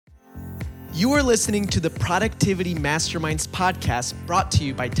You are listening to the Productivity Masterminds podcast brought to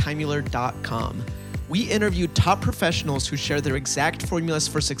you by Timular.com. We interview top professionals who share their exact formulas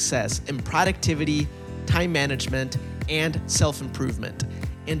for success in productivity, time management, and self-improvement.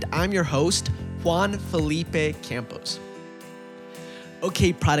 And I'm your host, Juan Felipe Campos.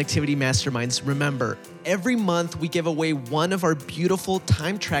 Okay, Productivity Masterminds, remember, every month we give away one of our beautiful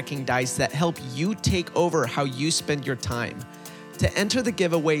time tracking dice that help you take over how you spend your time. To enter the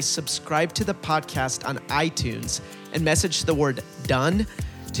giveaway, subscribe to the podcast on iTunes and message the word DONE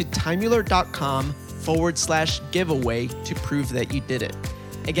to Timular.com/giveaway to prove that you did it.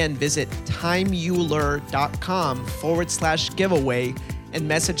 Again, visit Timular.com/giveaway and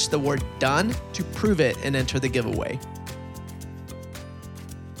message the word DONE to prove it and enter the giveaway.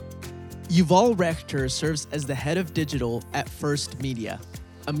 Yuval Rechter serves as the head of digital at First Media,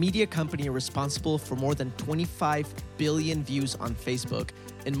 a media company responsible for more than 25 billion views on Facebook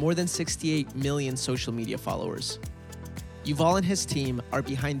and more than 68 million social media followers. Yuval and his team are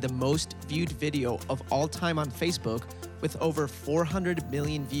behind the most viewed video of all time on Facebook with over 400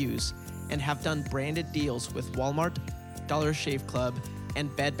 million views and have done branded deals with Walmart, Dollar Shave Club,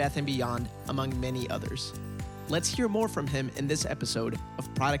 and Bed Bath & Beyond, among many others. Let's hear more from him in this episode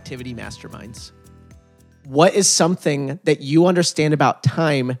of Productivity Masterminds. What is something that you understand about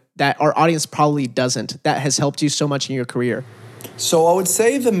time that our audience probably doesn't, that has helped you so much in your career? So I would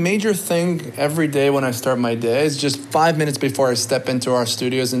say the major thing every day when I start my day is just 5 minutes before I step into our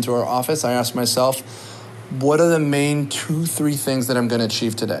studios, into our office, I ask myself, what are the main 2-3 things that I'm going to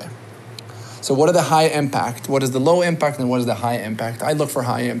achieve today? So what are the high impact? What is the low impact and what is the high impact? I look for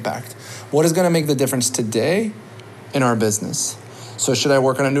high impact. What is going to make the difference today in our business? So should I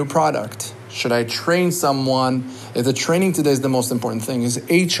work on a new product? Should I train someone? If the training today is the most important thing, is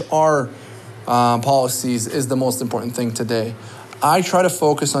HR policies is the most important thing today. I try to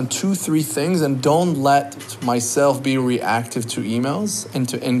focus on 2-3 things and don't let myself be reactive to emails and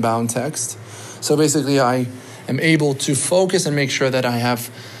to inbound text. So basically I am able to focus and make sure that I have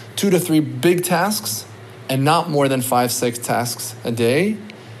 2 to 3 big tasks and not more than 5-6 tasks a day,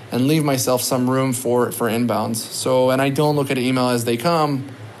 and leave myself some room for inbounds. So, and I don't look at email as they come.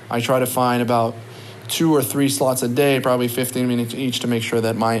 I try to find about 2 or 3 slots a day, probably 15 minutes each, to make sure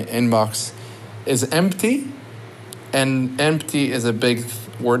that my inbox is empty. And empty is a big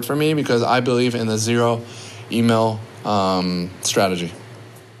word for me because I believe in the zero email strategy.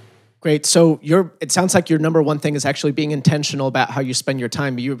 Great. So it sounds like your number one thing is actually being intentional about how you spend your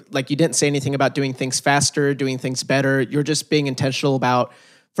time. You didn't say anything about doing things faster, doing things better. You're just being intentional about,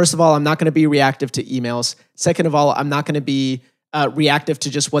 first of all, I'm not going to be reactive to emails. Second of all, I'm not going to be reactive to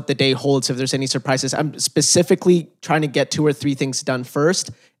just what the day holds if there's any surprises. I'm specifically trying to get 2 or 3 things done first,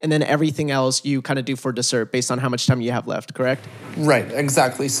 and then everything else you kind of do for dessert based on how much time you have left, correct? Right,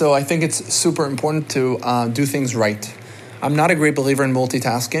 exactly. So I think it's super important to do things right. I'm not a great believer in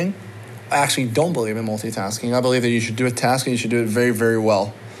multitasking. I actually don't believe in multitasking. I believe that you should do a task and you should do it very, very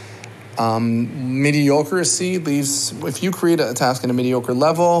well. Mediocrity leaves, if you create a task at a mediocre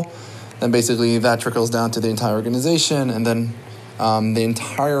level, then basically that trickles down to the entire organization, and then the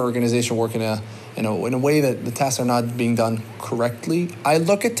entire organization work in a way that the tasks are not being done correctly. I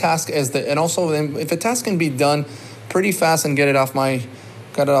look at tasks and also if a task can be done pretty fast and get it off my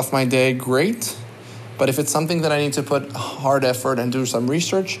day, great. But if it's something that I need to put hard effort and do some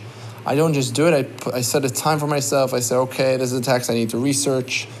research, I don't just do it. I set a time for myself. I say, okay, this is a task I need to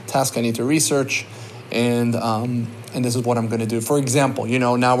research, and this is what I'm going to do. For example,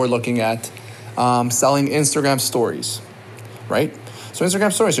 now we're looking at selling Instagram stories, right? So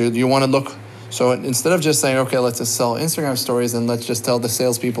Instagram stories, so you want to look. So instead of just saying, okay, let's just sell Instagram stories and let's just tell the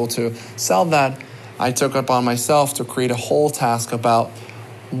salespeople to sell that, I took upon myself to create a whole task about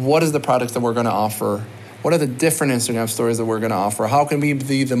what is the product that we're going to offer. What are the different Instagram stories that we're going to offer? How can we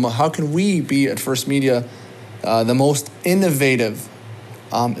be at First Media the most innovative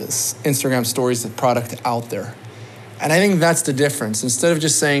Instagram stories product out there? And I think that's the difference. Instead of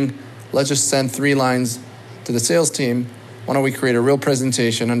just saying, let's just send 3 lines to the sales team, why don't we create a real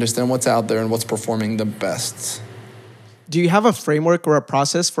presentation, understand what's out there and what's performing the best? Do you have a framework or a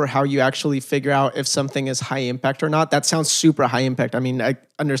process for how you actually figure out if something is high impact or not? That sounds super high impact. I mean,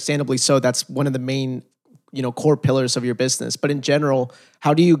 understandably so. That's one of the main core pillars of your business. But in general,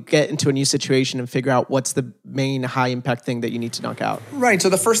 how do you get into a new situation and figure out what's the main high impact thing that you need to knock out? Right. So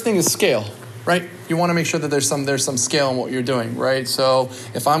the first thing is scale, right? You want to make sure that there's some scale in what you're doing, right? So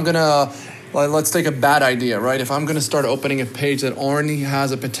if I'm going to, let's take a bad idea, right? If I'm going to start opening a page that already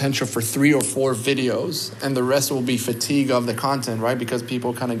has a potential for 3 or 4 videos and the rest will be fatigue of the content, right? Because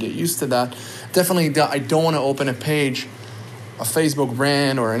people kind of get used to that. Definitely, I don't want to open a page a Facebook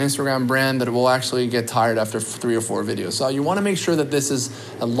brand or an Instagram brand that will actually get tired after 3 or 4 videos. So you want to make sure that this is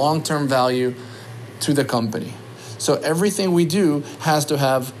a long-term value to the company. So everything we do has to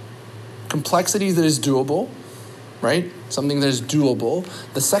have complexity that is doable, right? Something that is doable.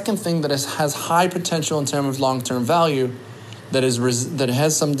 The second thing that has high potential in terms of long-term value, that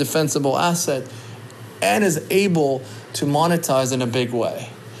has some defensible asset, and is able to monetize in a big way.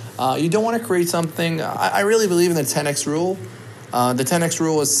 You don't want to create something. I really believe in the 10x rule. The 10x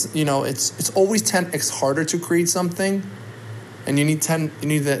rule is, it's always 10x harder to create something, and you need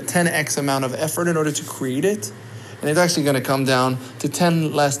the 10x amount of effort in order to create it, and it's actually going to come down to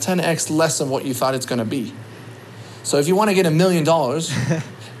 10x less than what you thought it's going to be. So if you want to get $1 million,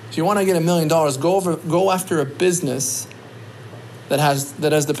 go after a business that has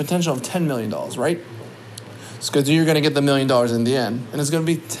the potential of $10 million, right? It's because you're going to get the $1 million in the end, and it's going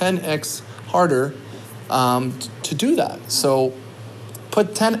to be 10x harder to do that. So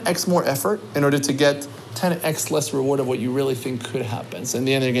put 10x more effort in order to get 10x less reward of what you really think could happen. So in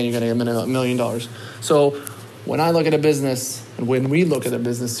the end, again, you're going to get $1 million. So when I look at a business, and when we look at a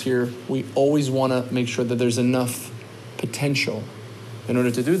business here, we always want to make sure that there's enough potential in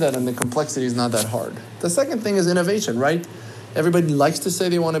order to do that, and the complexity is not that hard. The second thing is innovation, right? Everybody likes to say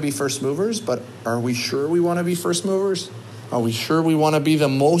they want to be first movers, but are we sure we want to be first movers? Are we sure we want to be the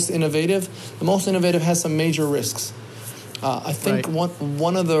most innovative? The most innovative has some major risks. I think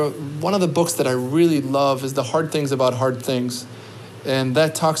one of the books that I really love is The Hard Things About Hard Things, and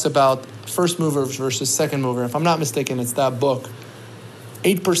that talks about first mover versus second mover. If I'm not mistaken, it's that book.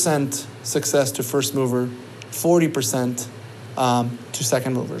 8% success to first mover, 40% to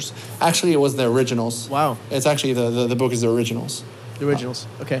second movers. Actually, it was the originals. Wow. It's actually the book is the originals. The originals.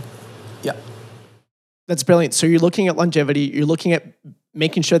 Okay. Yeah. That's brilliant. So you're looking at longevity. You're looking at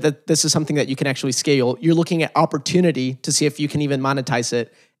making sure that this is something that you can actually scale. You're looking at opportunity to see if you can even monetize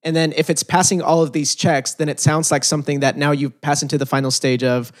it. And then if it's passing all of these checks, then it sounds like something that now you pass into the final stage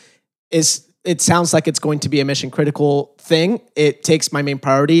of it sounds like it's going to be a mission critical thing. It takes my main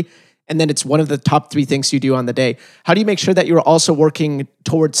priority. And then it's one of the top 3 things you do on the day. How do you make sure that you're also working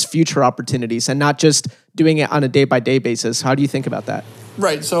towards future opportunities and not just doing it on a day-by-day basis? How do you think about that?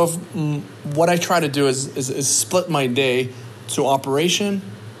 Right. So what I try to do is split my day to operation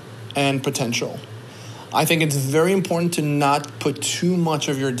and potential. I think it's very important to not put too much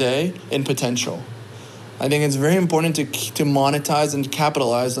of your day in potential. I think it's very important to monetize and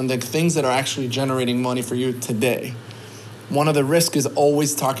capitalize on the things that are actually generating money for you today. One of the risks is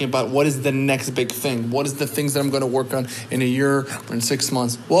always talking about what is the next big thing? What is the things that I'm going to work on in a year or in 6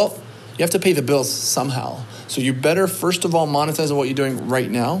 months? Well, you have to pay the bills somehow. So you better, first of all, monetize what you're doing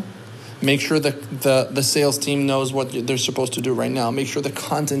right now. Make sure that the sales team knows what they're supposed to do right now. Make sure the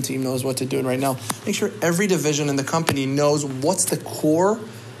content team knows what to do right now. Make sure every division in the company knows what's the core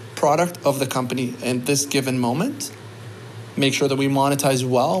product of the company in this given moment. Make sure that we monetize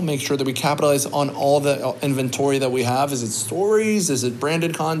well. Make sure that we capitalize on all the inventory that we have. Is it stories? Is it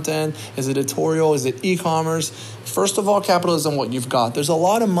branded content? Is it editorial? Is it e-commerce? First of all, capitalize on what you've got. There's a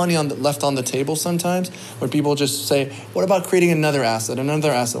lot of money left on the table sometimes where people just say, what about creating another asset?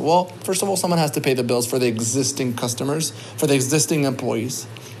 Well, first of all, someone has to pay the bills for the existing customers, for the existing employees.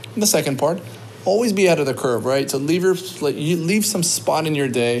 And the second part, always be ahead of the curve, right? So leave some spot in your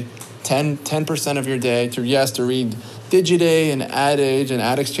day, 10% of your day to read Digiday and Ad Age and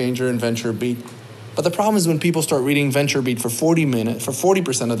Ad Exchanger and VentureBeat. But the problem is when people start reading VentureBeat for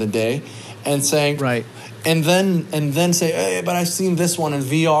 40% of the day and saying, right, and then say, hey, but I've seen this one in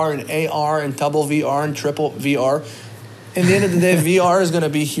VR and AR and double VR and triple VR. In the end of the day, VR is going to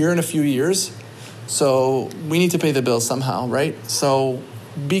be here in a few years. So we need to pay the bills somehow, right? So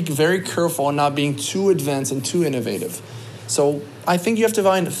be very careful on not being too advanced and too innovative. So I think you have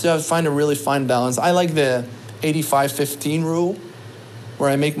to find a really fine balance. I like the 85-15 rule,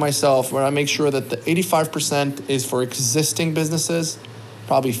 where I make sure that the 85% is for existing businesses,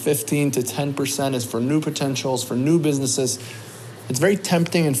 probably 15 to 10% is for new potentials, for new businesses. It's very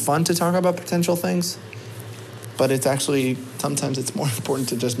tempting and fun to talk about potential things, but it's actually, sometimes it's more important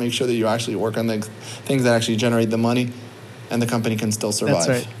to just make sure that you actually work on the things that actually generate the money and the company can still survive.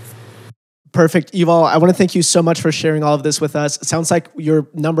 That's right. Perfect. Yuval, I want to thank you so much for sharing all of this with us. It sounds like your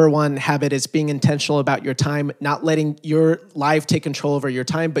number one habit is being intentional about your time, not letting your life take control over your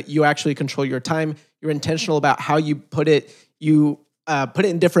time, but you actually control your time. You're intentional about how you put it. You put it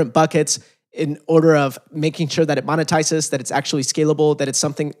in different buckets, in order of making sure that it monetizes, that it's actually scalable, that it's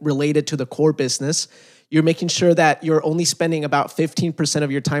something related to the core business. You're making sure that you're only spending about 15%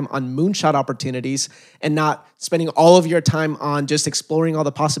 of your time on moonshot opportunities and not spending all of your time on just exploring all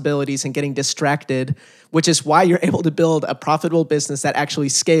the possibilities and getting distracted, which is why you're able to build a profitable business that actually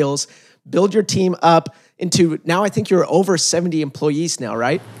scales, build your team up into, now I think you're over 70 employees now,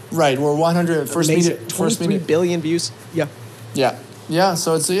 right? Right, we're 100, first Amazing. media. 23 billion views. Yeah. Yeah,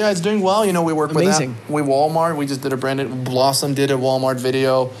 so it's doing well. You know, we work Amazing. with Walmart. We just did a branded, Blossom did a Walmart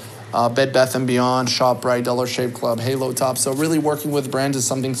video, Bed Bath & Beyond, ShopRite, Dollar Shave Club, Halo Top. So really working with brands is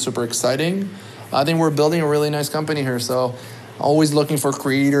something super exciting. I think we're building a really nice company here. So always looking for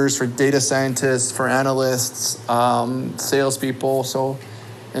creators, for data scientists, for analysts, salespeople. So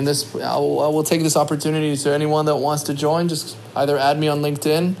in this, I will take this opportunity to anyone that wants to join, just either add me on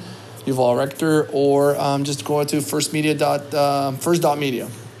LinkedIn, Yuval Rector, or just go to first.media.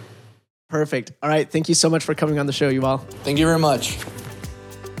 Perfect. All right. Thank you so much for coming on the show, Yuval. Thank you very much.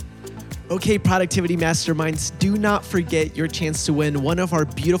 Okay, Productivity Masterminds, do not forget your chance to win one of our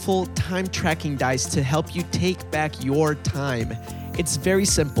beautiful time tracking dice to help you take back your time. It's very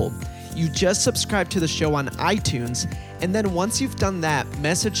simple. You just subscribe to the show on iTunes, and then once you've done that,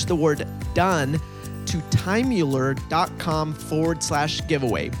 message the word done to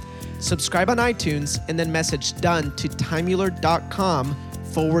timemueller.com/giveaway. Subscribe on iTunes and then message done to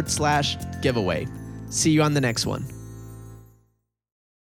timemueller.com/giveaway. See you on the next one.